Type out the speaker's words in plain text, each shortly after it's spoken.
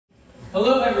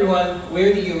Hello everyone,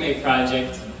 we're the Yume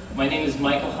Project. My name is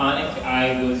Michael Honig.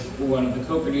 I was one of the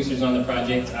co-producers on the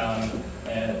project,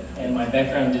 and my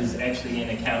background is actually in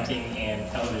accounting and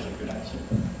television production.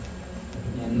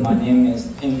 And my name is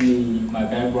Ping Li. My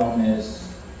background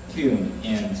is film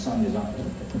and sound design.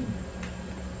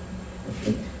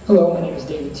 Hello, my name is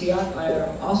David Tiot. I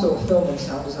am also a film and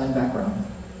sound design background.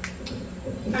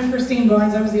 I'm Christine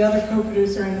Barnes. I was the other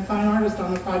co-producer and the fine artist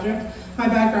on the project. My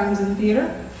background is in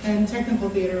theater and technical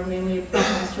theater, mainly prop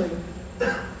mastering.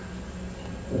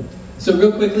 So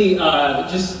real quickly,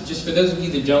 just for those of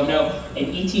you that don't know, an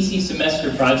ETC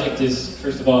semester project is,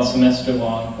 first of all, a semester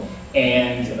long.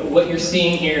 And what you're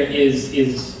seeing here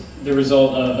is the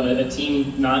result of a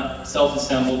team not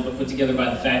self-assembled, but put together by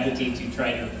the faculty to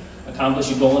try to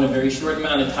accomplish a goal in a very short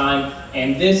amount of time.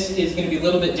 And this is going to be a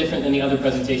little bit different than the other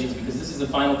presentations because this is the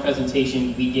final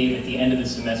presentation we gave at the end of the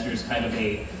semester as kind of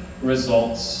a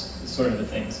results sort of a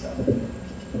thing. So,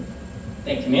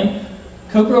 thank you, ma'am.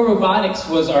 Kokoro Robotics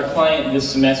was our client this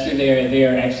semester. They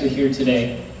are actually here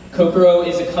today. Kokoro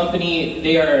is a company.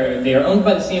 They are owned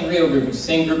by the Sanrio Group, which is the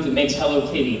same group that makes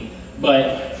Hello Kitty.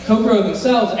 But Kokoro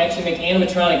themselves actually make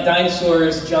animatronic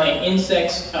dinosaurs, giant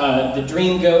insects, the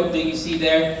dream goat that you see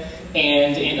there,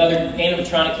 and other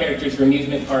animatronic characters for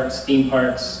amusement parks, theme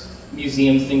parks,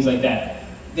 museums, things like that.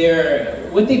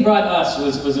 What they brought us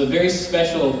was a very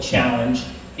special challenge.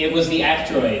 It was the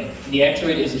Actroid. The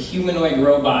Actroid is a humanoid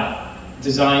robot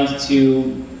designed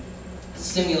to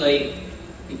simulate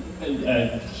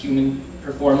a human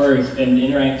performer, an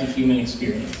interactive human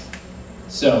experience.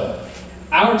 So,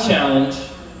 our challenge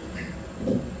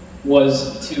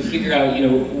was to figure out,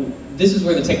 this is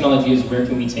where the technology is, where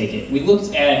can we take it? We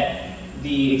looked at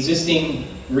the existing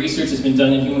research that's been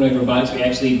done in humanoid robotics. We're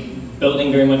actually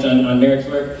building very much on Merrick's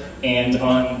work and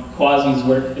on Quasi's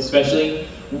work especially.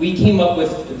 We came up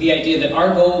with the idea that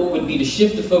our goal would be to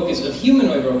shift the focus of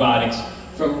humanoid robotics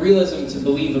from realism to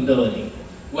believability.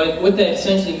 What that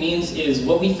essentially means is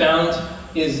what we found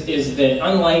is that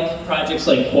unlike projects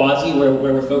like Quasi, where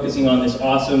we're focusing on this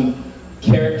awesome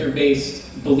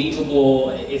character-based, believable,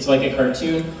 it's like a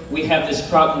cartoon, we have this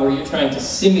problem where you're trying to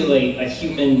simulate a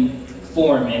human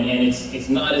form and it's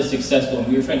not as successful. And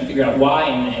we were trying to figure out why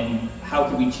and how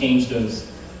could we change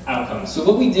those outcomes. So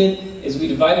what we did is we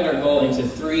divided our goal into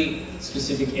 3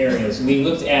 specific areas. We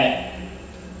looked at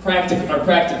our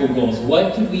practical goals.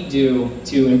 What could we do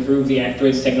to improve the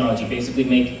Actroid's technology, basically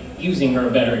make using her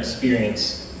a better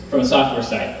experience from a software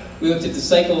side? We looked at the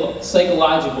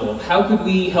psychological. How could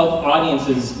we help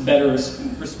audiences better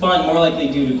respond more like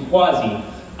they do to Quasi,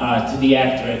 to the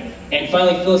Actroid? And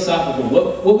finally, philosophical.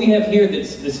 What we have here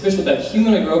that's special about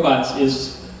humanoid robots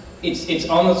is it's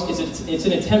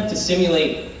an attempt to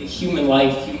simulate human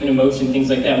life, human emotion, things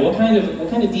like that. What kind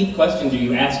of deep questions are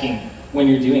you asking when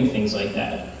you're doing things like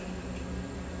that?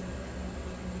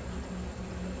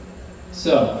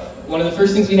 So, one of the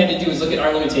first things we had to do was look at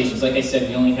our limitations. Like I said,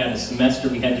 we only had a semester.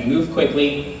 We had to move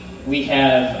quickly. We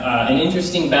have an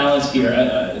interesting balance here.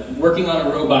 Working on a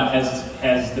robot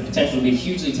has the potential to be a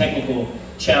hugely technical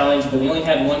challenge, but we only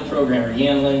had one programmer,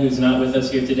 Yan Lin, who's not with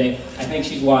us here today. I think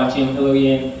she's watching. Hello,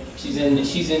 Yan. She's in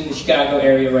the Chicago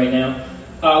area right now.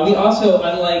 We also,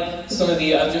 unlike some of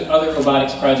the other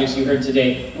robotics projects you heard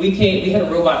today, we had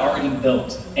a robot already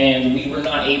built, and we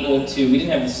didn't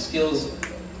have the skills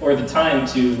or the time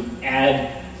to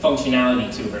add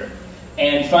functionality to her.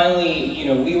 And finally,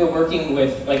 we were working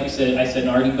with, like I said, an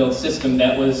already built system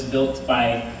that was built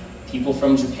by people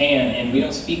from Japan, and we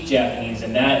don't speak Japanese,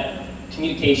 and that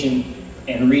communication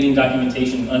and reading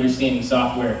documentation and understanding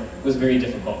software was very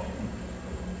difficult.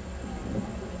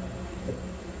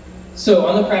 So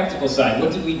on the practical side,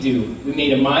 what did we do? We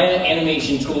made a Maya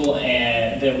animation tool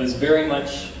that was very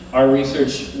much, our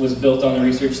research was built on the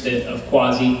research of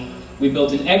Quasi. We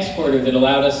built an exporter that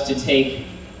allowed us to take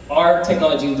our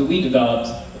technology that we developed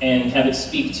and have it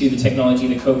speak to the technology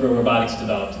that Kokoro Robotics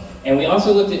developed. And we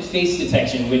also looked at face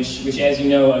detection, which as you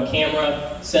know, a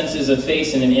camera senses a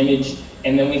face and an image,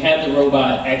 and then we had the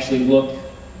robot actually look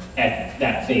at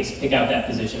that face, pick out that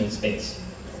position in space.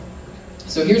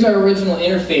 So here's our original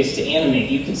interface to animate.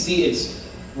 You can see it's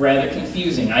rather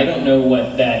confusing. I don't know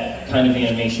what that kind of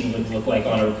animation would look like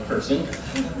on a person.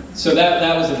 So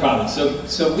that was the problem.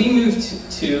 So we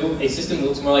moved to a system that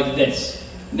looks more like this.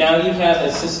 Now you have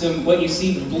a system, what you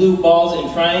see, the blue balls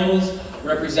and triangles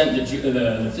represent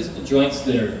the physical joints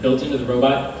that are built into the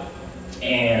robot.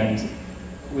 And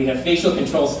we have facial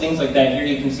controls, things like that. Here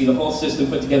you can see the whole system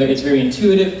put together. It's very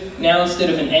intuitive. Now instead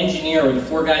of an engineer or the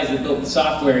 4 guys that built the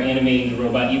software animating the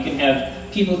robot, you can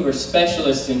have people who are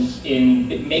specialists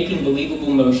in making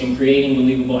believable motion, creating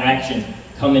believable action,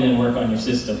 come in and work on your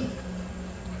system.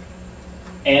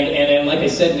 And like I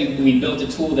said, we built a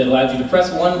tool that allowed you to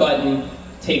press one button,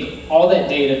 take all that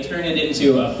data, turn it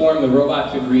into a form the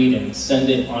robot could read, and send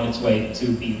it on its way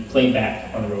to be played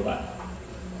back on the robot.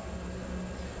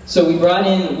 So we are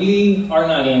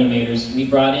not animators, we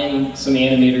brought in some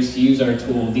animators to use our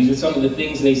tool. These are some of the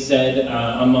things they said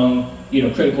among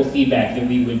critical feedback that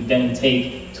we would then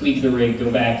take, tweak the rig, go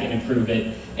back and improve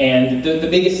it. And the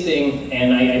biggest thing,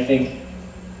 and I think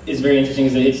is very interesting,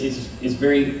 is that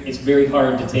it's very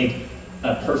hard to take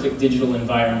a perfect digital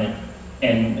environment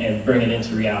and bring it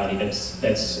into reality. That's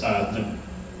the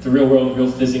real world, real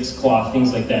physics, cloth,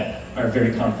 things like that are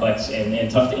very complex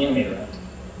and tough to animate around.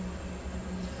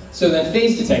 So then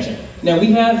face detection. Now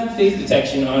we have face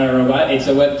detection on our robot. It's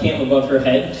a webcam above her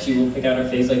head. She will pick out her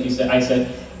face like I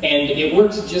said, and it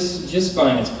works just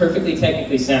fine. It's perfectly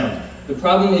technically sound. The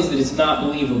problem is that it's not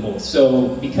believable.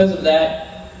 So because of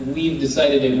that, we've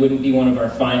decided it wouldn't be one of our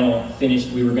final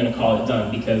finished. We were going to call it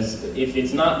done, because if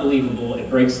it's not believable, it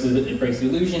breaks the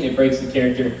illusion, it breaks the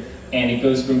character, and it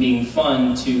goes from being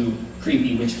fun to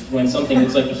creepy. Which, when something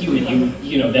looks like a human,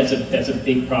 that's a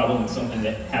big problem and something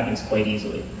that happens quite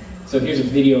easily. So here's a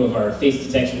video of our face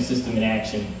detection system in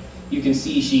action. You can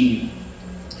see she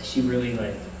really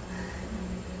like.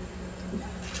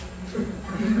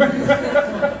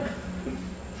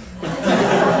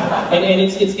 And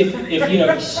it's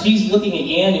if she's looking at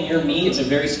Yan and you're me, it's a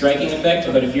very striking effect.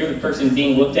 But if you're the person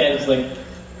being looked at, it's like,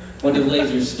 when do the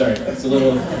lasers start? It's a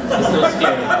little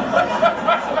scary.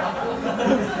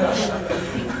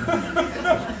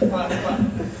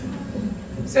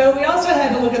 So we also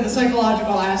had to look at the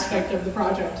psychological aspect of the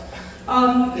project.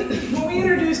 When we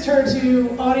introduced her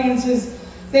to audiences,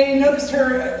 they noticed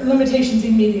her limitations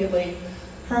immediately.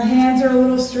 Her hands are a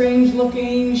little strange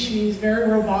looking. She's very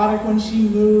robotic when she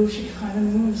moves. She kind of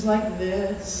moves like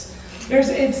this. There's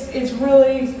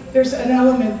an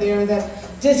element there that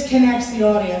disconnects the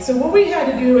audience. So what we had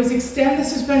to do is extend the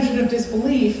suspension of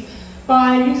disbelief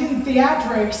by using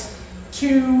theatrics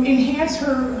to enhance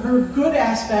her good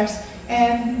aspects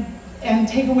and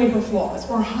take away her flaws,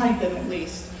 or hide them at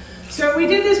least. So we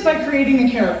did this by creating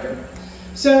a character.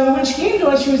 So when she came to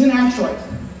us, she was an android.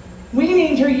 We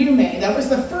named her Yume. That was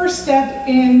the first step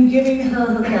in giving her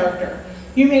her character.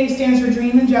 Yume stands for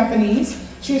dream in Japanese.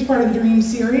 She was part of the Dream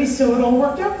series, so it all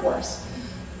worked out for us.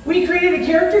 We created a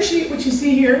character sheet, which you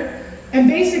see here, and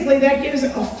basically that gives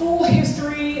a full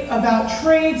history about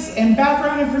traits and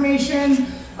background information.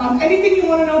 Anything you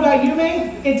want to know about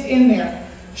Yume, it's in there.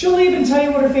 She'll even tell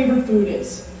you what her favorite food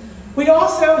is. We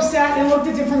also sat and looked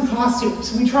at different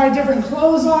costumes. We tried different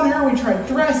clothes on her. We tried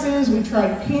dresses, we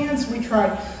tried pants, we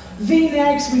tried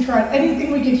V-necks, we tried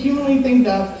anything we could humanly think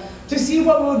of to see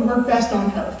what would work best on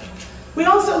her. We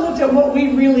also looked at what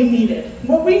we really needed.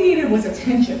 What we needed was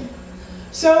attention.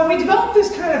 So we developed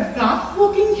this kind of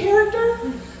goth-looking character.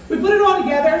 We put it all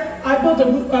together. I built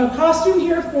a costume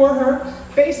here for her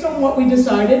based on what we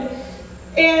decided.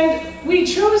 And we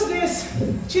chose this.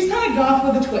 She's kind of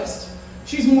goth with a twist.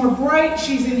 She's more bright,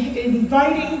 she's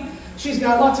inviting, she's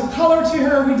got lots of color to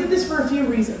her. We did this for a few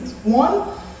reasons. One,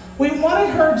 we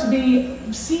wanted her to be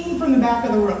seen from the back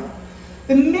of the room.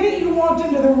 The minute you walked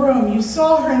into the room, you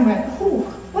saw her and went, "Ooh,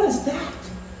 what is that?"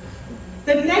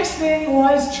 The next thing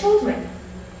was children.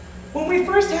 When we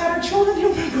first had her, children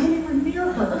didn't want to go anywhere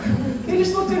near her. They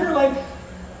just looked at her like,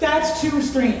 "That's too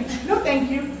strange. No,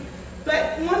 thank you."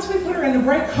 But once we put her into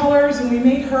bright colors and we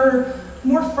made her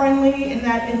more friendly in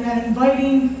that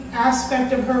inviting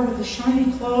aspect of her with the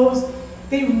shiny clothes,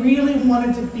 they really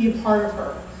wanted to be a part of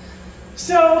her.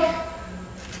 So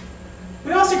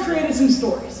we also created some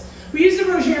stories. We used the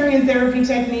Rogerian therapy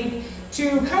technique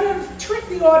to kind of trick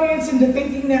the audience into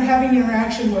thinking they're having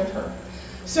interaction with her.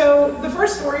 So the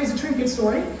first story is a trinket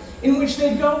story, in which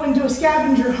they go and do a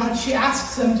scavenger hunt. She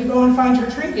asks them to go and find her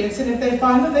trinkets, and if they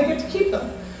find them, they get to keep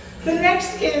them. The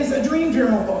next is a dream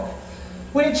journal book,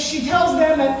 which she tells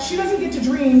them that she doesn't get to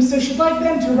dream, so she'd like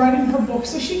them to write in her book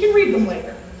so she can read them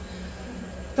later.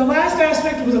 The last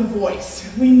aspect was a voice.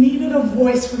 We needed a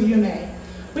voice for Yume.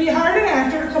 We hired an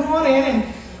actor to come on in and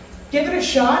give it a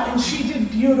shot, and she did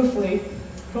beautifully.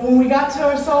 But when we got to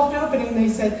our soft opening, they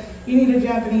said, "You need a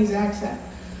Japanese accent."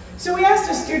 So we asked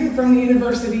a student from the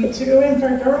university to, in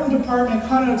fact, our own department,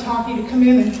 Kano Taki, to come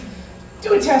in and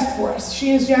do a test for us.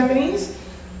 She is Japanese.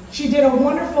 She did a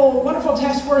wonderful, wonderful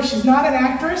test for us. She's not an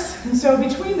actress. And so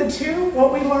between the two,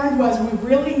 what we learned was we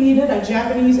really needed a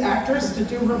Japanese actress to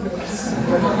do her voice.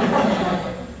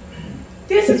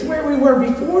 This is where we were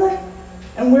before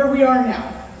and where we are now.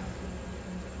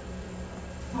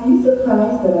 Are you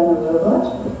surprised that I'm a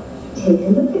robot? Take a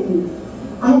look at me.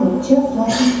 I look just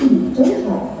like a human, don't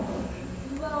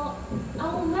I? Well, I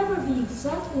will never be be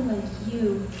exactly like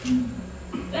you.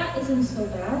 That isn't so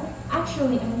bad.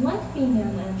 Actually, I like being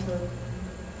an android.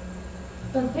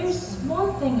 But there's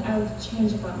one thing I would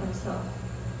change about myself.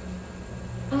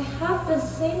 I have the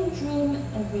same dream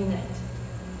every night.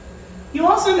 You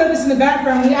also notice in the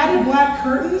background we added black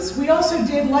curtains. We also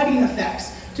did lighting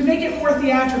effects to make it more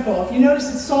theatrical. If you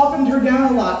notice, it softened her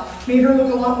down a lot, made her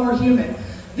look a lot more human.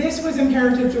 This was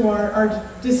imperative to our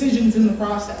decisions in the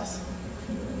process.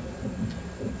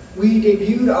 We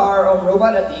debuted our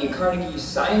robot at the Carnegie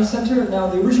Science Center. Now,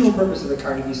 the original purpose of the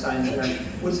Carnegie Science Center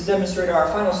was to demonstrate our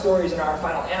final stories and our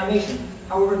final animation.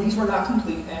 However, these were not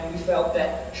complete, and we felt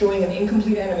that showing an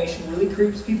incomplete animation really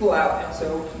creeps people out, and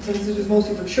so, since this was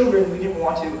mostly for children, we didn't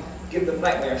want to give them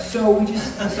nightmares. So we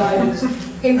just decided,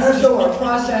 hey, we'll show our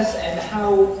process and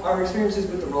how our experiences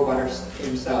with the robots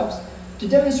themselves. To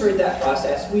demonstrate that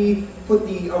process, we put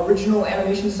the original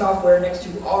animation software next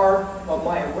to our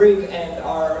Maya rig and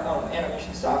our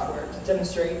animation software to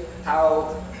demonstrate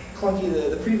how clunky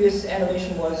the previous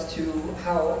animation was to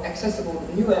how accessible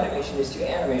the new animation is to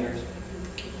animators.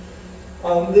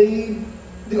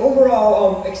 The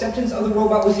overall acceptance of the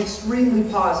robot was extremely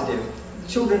positive. The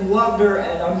children loved her,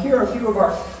 and here are a few of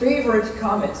our favorite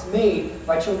comments made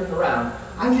by children around.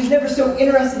 I was never so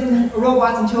interested in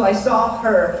robots until I saw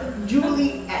her,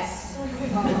 Julie S.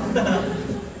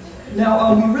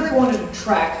 Now, we really wanted to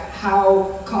track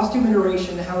how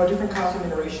how a different costume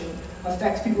iteration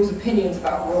affects people's opinions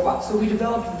about robots. So we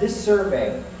developed this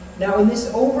survey. Now, in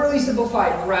this overly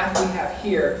simplified graph we have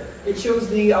here, it shows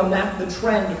the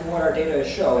trend of what our data is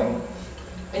showing.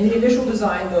 In the initial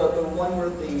design, the one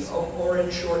with the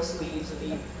orange short sleeves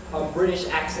and the British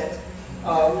accent,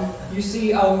 you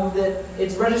see that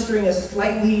it's registering as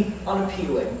slightly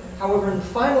unappealing. However, in the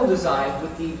final design,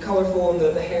 with the colorful and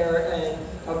the hair and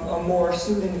a more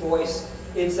soothing voice,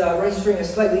 it's registering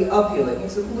as slightly appealing.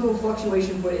 It's a little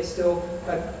fluctuation, but it's still,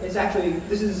 it's actually,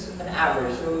 this is an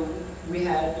average. So we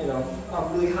had,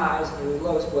 really highs and really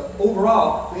lows, but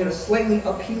overall, we had a slightly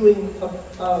appealing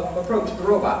approach to the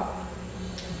robot.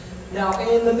 Now,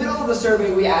 in the middle of the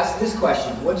survey, we asked this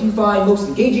question: what do you find most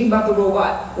engaging about the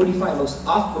robot? What do you find most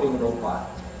off-putting the robot?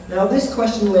 Now, this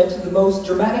question led to the most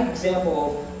dramatic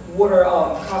example of what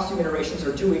our costume iterations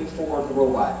are doing for the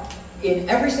robot. In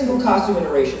every single costume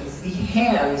iteration, the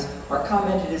hands are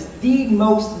commented as the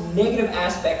most negative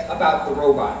aspect about the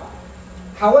robot.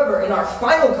 However, in our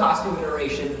final costume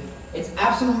iteration, it's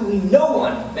absolutely no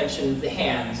one mentioned the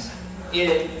hands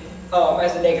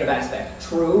as a negative aspect.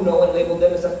 True, no one labeled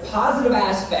them as a positive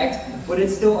aspect, but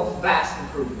it's still a vast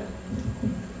improvement.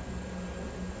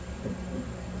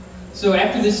 So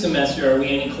after this semester, are we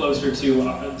any closer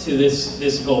to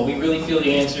this goal? We really feel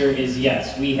the answer is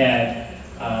yes. We had,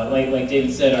 like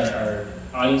David said, our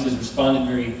audiences responded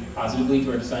very positively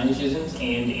to our design decisions,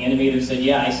 and the animators said,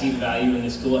 yeah, I see the value in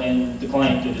this tool, and the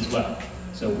client did as well.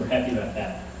 So we're happy about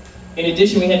that. In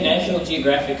addition, we had National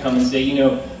Geographic come and say,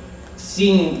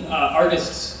 seeing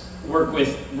artists work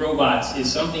with robots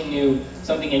is something new,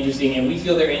 something interesting, and we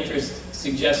feel their interest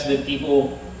suggests that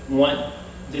people want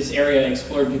this area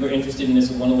explored, people are interested in this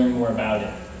and want to learn more about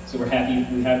it. So we're happy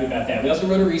about that. We also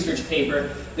wrote a research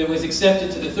paper that was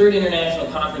accepted to the 3rd International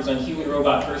Conference on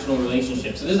Human-Robot Personal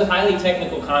Relationships. So this is a highly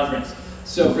technical conference.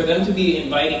 So for them to be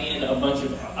inviting in a bunch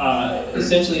of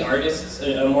essentially artists,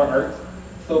 a more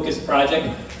art-focused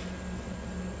project,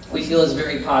 we feel is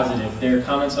very positive. Their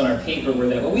comments on our paper were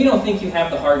that, well, we don't think you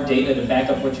have the hard data to back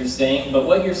up what you're saying, but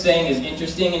what you're saying is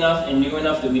interesting enough and new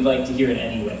enough that we'd like to hear it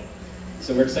anyway.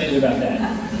 So we're excited about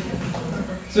that.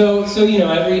 So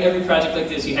every project like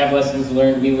this, you have lessons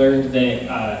learned. We learned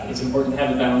that it's important to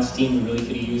have a balanced team. We really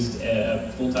could have used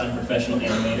a full-time professional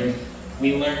animator.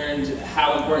 We learned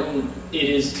how important it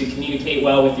is to communicate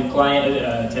well with your client,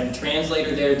 to have a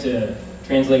translator there to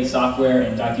translate software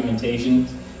and documentation.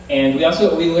 And we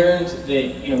learned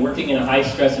that working in a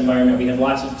high-stress environment, we have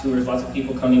lots of tours, lots of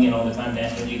people coming in all the time,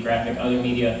 National Geographic, other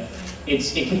media.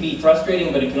 It can be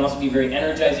frustrating, but it can also be very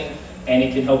energizing, and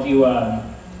it can help you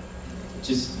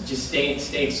just stay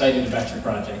excited about your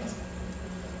project.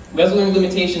 We also learned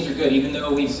limitations are good, even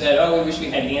though we've said, oh, we wish we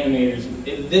had animators.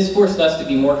 This forced us to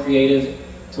be more creative,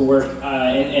 to work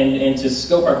and to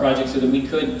scope our project so that we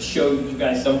could show you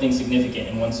guys something significant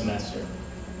in one semester.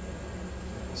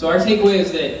 So our takeaway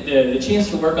is that the chance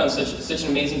to work on such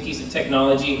an amazing piece of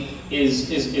technology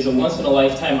is a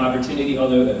once-in-a-lifetime opportunity,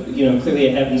 although clearly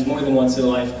it happens more than once in a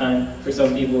lifetime for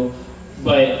some people.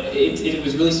 But it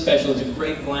was really special. It's a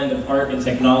great blend of art and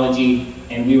technology,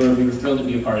 and we were thrilled to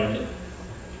be a part of it.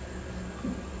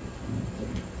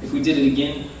 If we did it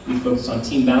again, we'd focus on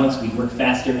team balance, we'd work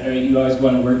faster. You always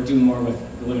want to do more with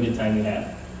the limited time you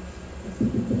have.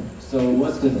 So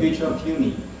what's the future of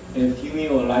Yume? If Yume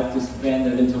would like to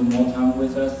spend a little more time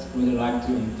with us, we'd like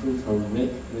to improve her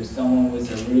rig with someone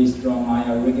with a really strong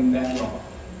Maya rigging background.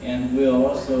 And we'll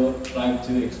also like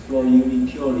to explore Yume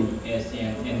purely as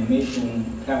an animation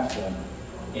platform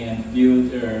and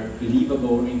build a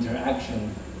believable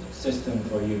interaction system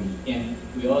for Yume. And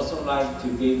we also like to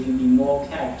give Yume more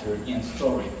character and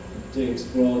story to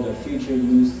explore the future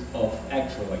use of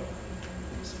actually.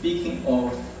 Speaking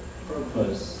of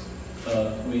purpose,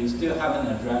 we still haven't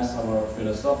addressed our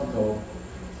philosophical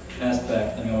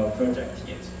aspect in our project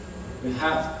yet. We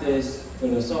have this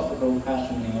philosophical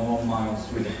passion in our minds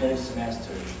through the whole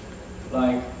semester,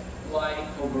 like why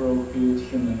overall build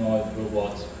humanoid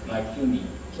robots like Yume?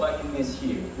 Why Yume is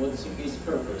here? What's Yume's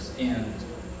purpose? And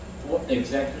what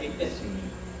exactly is Yume?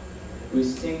 We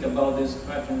think about this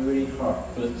question really hard,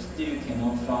 but still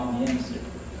cannot find the answer.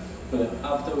 But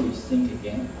after we think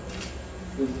again,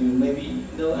 we feel maybe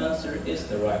no answer is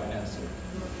the right answer.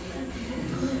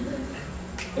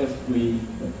 If we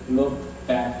look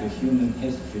back to human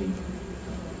history,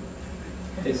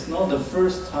 it's not the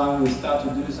first time we start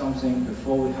to do something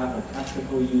before we have a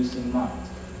practical use in mind.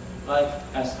 Like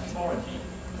astrology.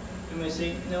 You may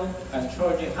say, no,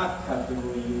 astrology has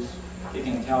practical use. It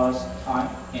can tell us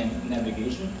time and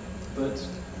navigation, but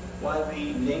why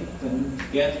we link them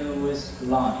together with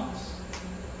lines,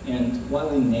 and why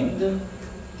we name them,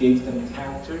 give them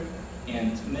character,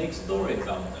 and make story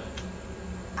about them.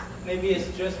 Maybe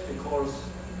it's just because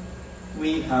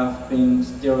we have been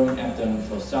staring at them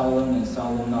for thousands and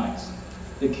thousands nights.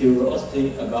 The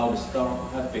curiosity about the star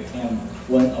has become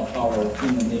one of our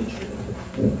human nature.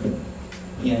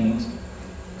 And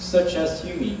such as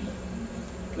Yume,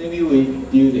 maybe we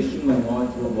build a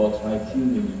humanoid robot like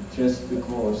Yume just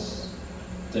because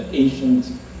the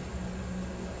ancient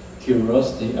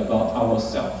curiosity about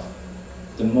ourselves,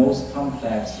 the most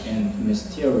complex and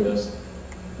mysterious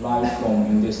life form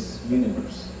in this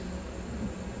universe.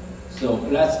 So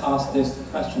let's ask this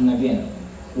question again.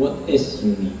 What is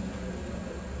Yume?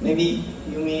 Maybe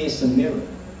Yume is a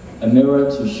mirror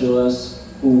to show us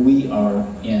who we are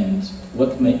and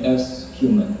what makes us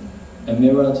human. A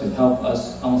mirror to help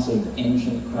us answer the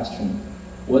ancient question,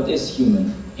 what is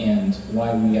human and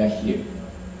why we are here?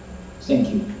 Thank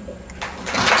you.